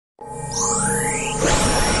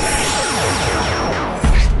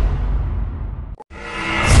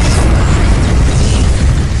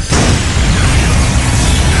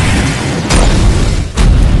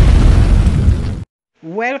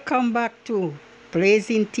Welcome back to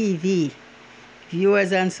Blazing TV,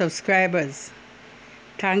 viewers and subscribers.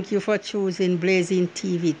 Thank you for choosing Blazing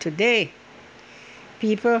TV today.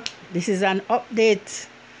 People, this is an update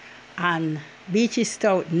on Beachy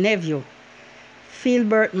Nephew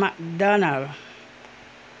Philbert McDonald,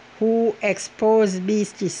 who exposed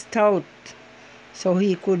Beachy so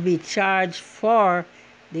he could be charged for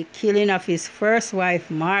the killing of his first wife,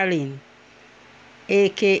 Marlene,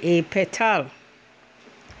 aka Petal.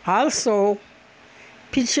 Also,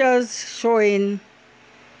 pictures showing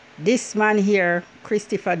this man here,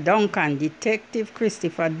 Christopher Duncan, Detective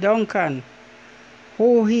Christopher Duncan,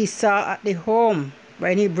 who he saw at the home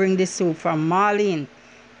when he bring the soup from Marlene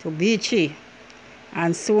to Beachy,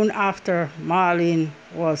 and soon after Marlene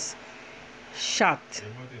was shot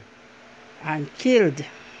and killed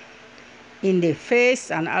in the face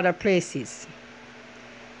and other places.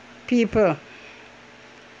 People,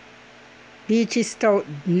 Beachy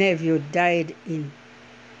nephew died in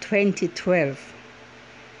 2012.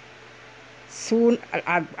 Soon,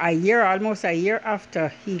 almost a year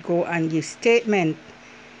after, he go and give statement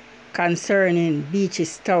concerning Beachy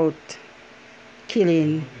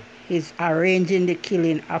killing, his arranging the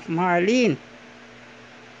killing of Marlene.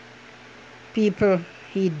 People,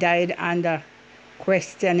 he died under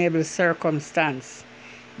questionable circumstance.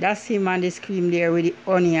 That's him on the screen there with the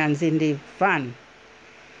onions in the van.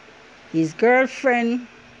 His girlfriend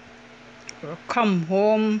come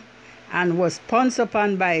home and was pounced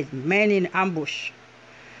upon by men in ambush,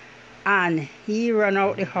 and he ran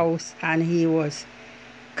out the house and he was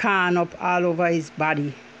torn up all over his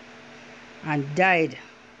body and died.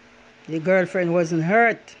 The girlfriend wasn't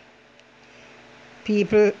hurt.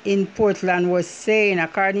 People in Portland was saying,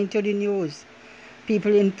 according to the news,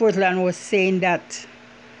 people in Portland was saying that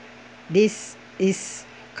this is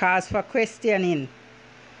cause for questioning.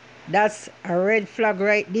 That's a red flag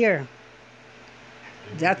right there.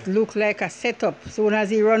 That looked like a setup. Soon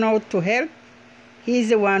as he run out to help, he's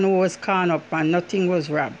the one who was torn up and nothing was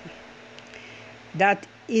robbed. That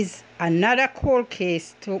is another cold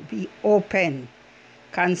case to be opened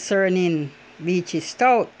concerning Beachy.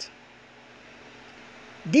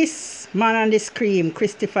 This man on the screen,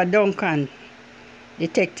 Christopher Duncan,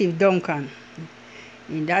 Detective Duncan,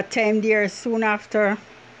 in that time there, soon after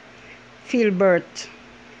Philbert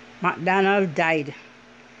McDonald died,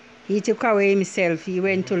 he took away himself. He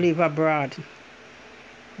went to live abroad.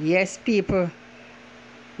 Yes, people,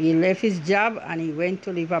 he left his job and he went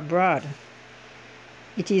to live abroad.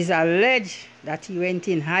 It is alleged that he went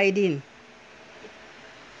in hiding.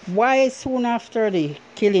 Why soon after the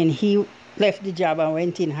killing he left the job and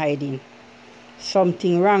went in hiding?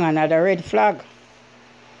 Something wrong, another red flag.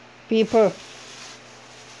 People,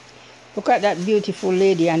 look at that beautiful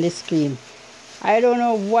lady on the screen. I don't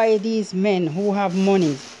know why these men who have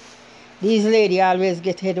money, these ladies always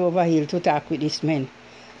get head over heel to talk with these men.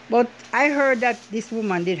 But I heard that this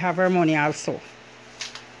woman did have her money also.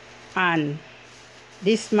 And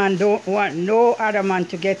this man don't want no other man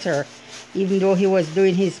to get her, even though he was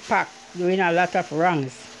doing his pack, doing a lot of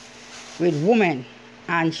wrongs with women,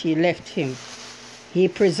 and she left him. He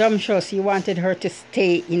presumptuous, he wanted her to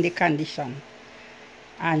stay in the condition,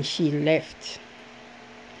 and she left.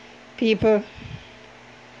 People,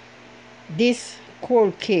 this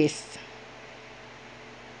cold case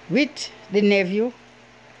with the nephew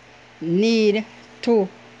need to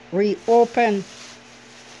reopen.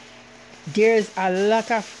 There's a lot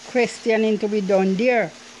of questioning to be done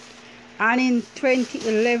there. And in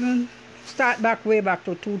 2011, start back way back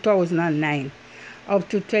to 2009, up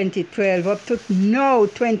to 2012, up to now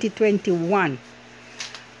 2021.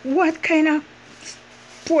 What kind of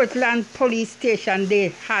Portland police station they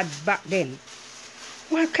had back then?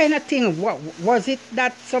 What kind of thing? What was it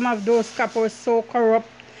that some of those cops were so corrupt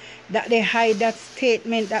that they hide that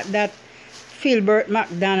statement that Philbert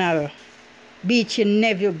McDonald, Beachy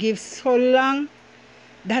nephew, gives so long?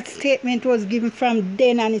 That statement was given from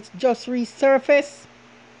then and it's just resurfaced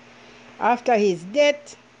after his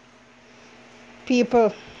death.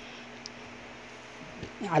 People,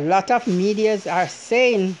 a lot of medias are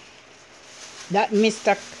saying that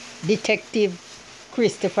Mr. Detective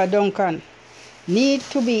Christopher Duncan need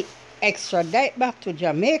to be extradited back to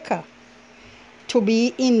Jamaica to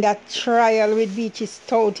be in that trial with Beachy.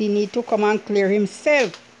 He need to come and clear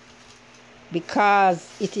himself, because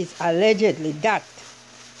it is allegedly that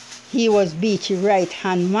he was Beachy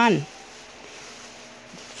right-hand man.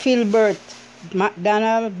 Philbert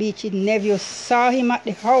McDonald, Beachy nephew, saw him at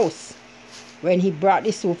the house when he brought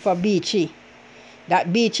the soup for Beachy.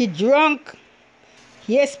 That Beachy drunk.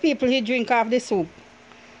 Yes, people, he drink off the soup.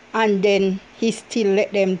 And then he still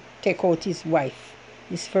let them take out his wife.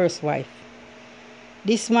 his first wife.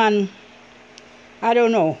 This man, I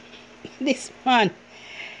don't know. This man,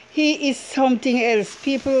 he is something else.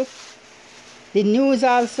 People, the news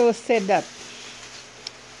also said that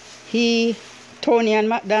Tony and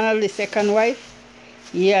McDonald, the second wife,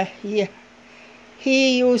 he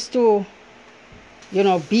used to,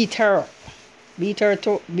 beat her up. Beat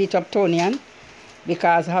up Tony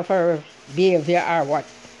because of her behavior or what.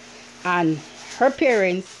 And her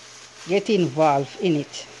parents get involved in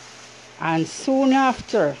it. And soon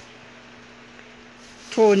after,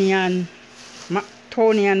 Tony and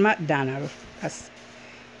McDonald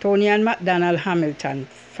Hamilton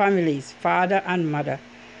families, father and mother,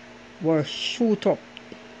 were shoot up.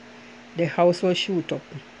 The house was shoot up.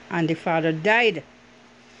 And the father died.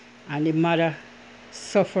 And the mother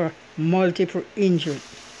suffered multiple injuries.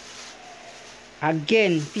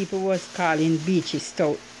 Again, people was calling Beachy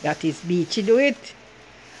stout. That is Beachy do it.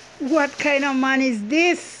 What kind of man is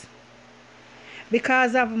this?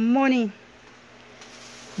 Because of money,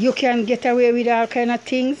 you can get away with all kind of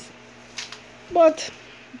things. But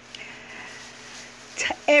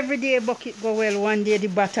every day bucket go well, one day the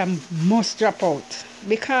bottom must drop out.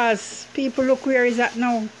 Because people look where he's at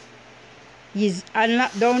now. He's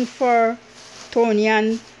unlocked down for Tony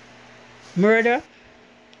and murder.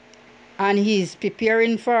 And he's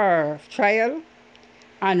preparing for trial.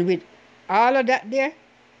 And with all of that there,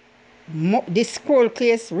 this cold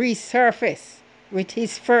case resurfaced with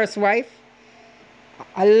his first wife.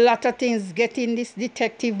 A lot of things getting this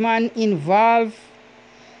detective man involved.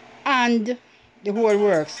 And the whole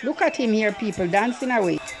works. Look at him here, people dancing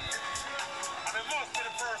away.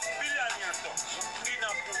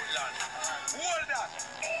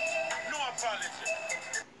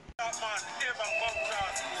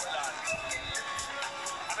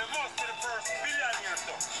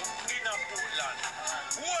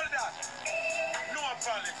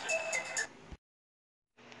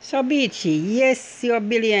 So Beachy, yes, you're a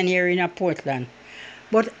billionaire in a Portland.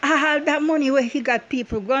 But all that money where he got,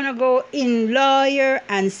 people gonna go in lawyer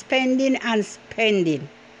and spending and spending.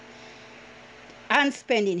 And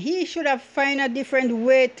spending. He should have found a different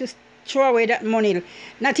way to throw away that money.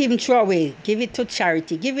 Not even throw away. Give it to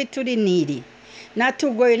charity. Give it to the needy. Not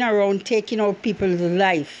to going around taking out people's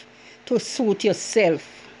life to suit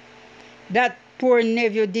yourself. That poor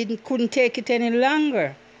nephew couldn't take it any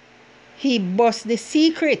longer. He bust the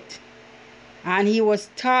secret. And he was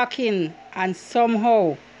talking, and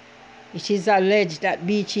somehow it is alleged that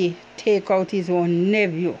Beachy take out his own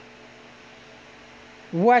nephew.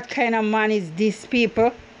 What kind of man is this,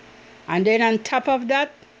 people? And then on top of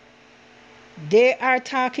that, they are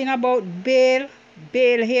talking about bail.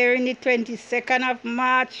 Bail here in the 22nd of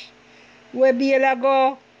March. Where bail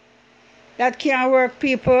go? That can't work,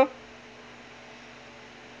 people.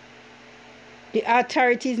 The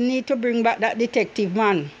authorities need to bring back that detective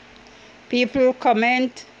man. People,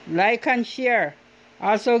 comment, like and share.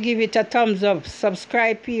 Also give it a thumbs up.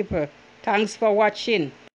 Subscribe, people. Thanks for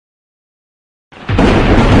watching.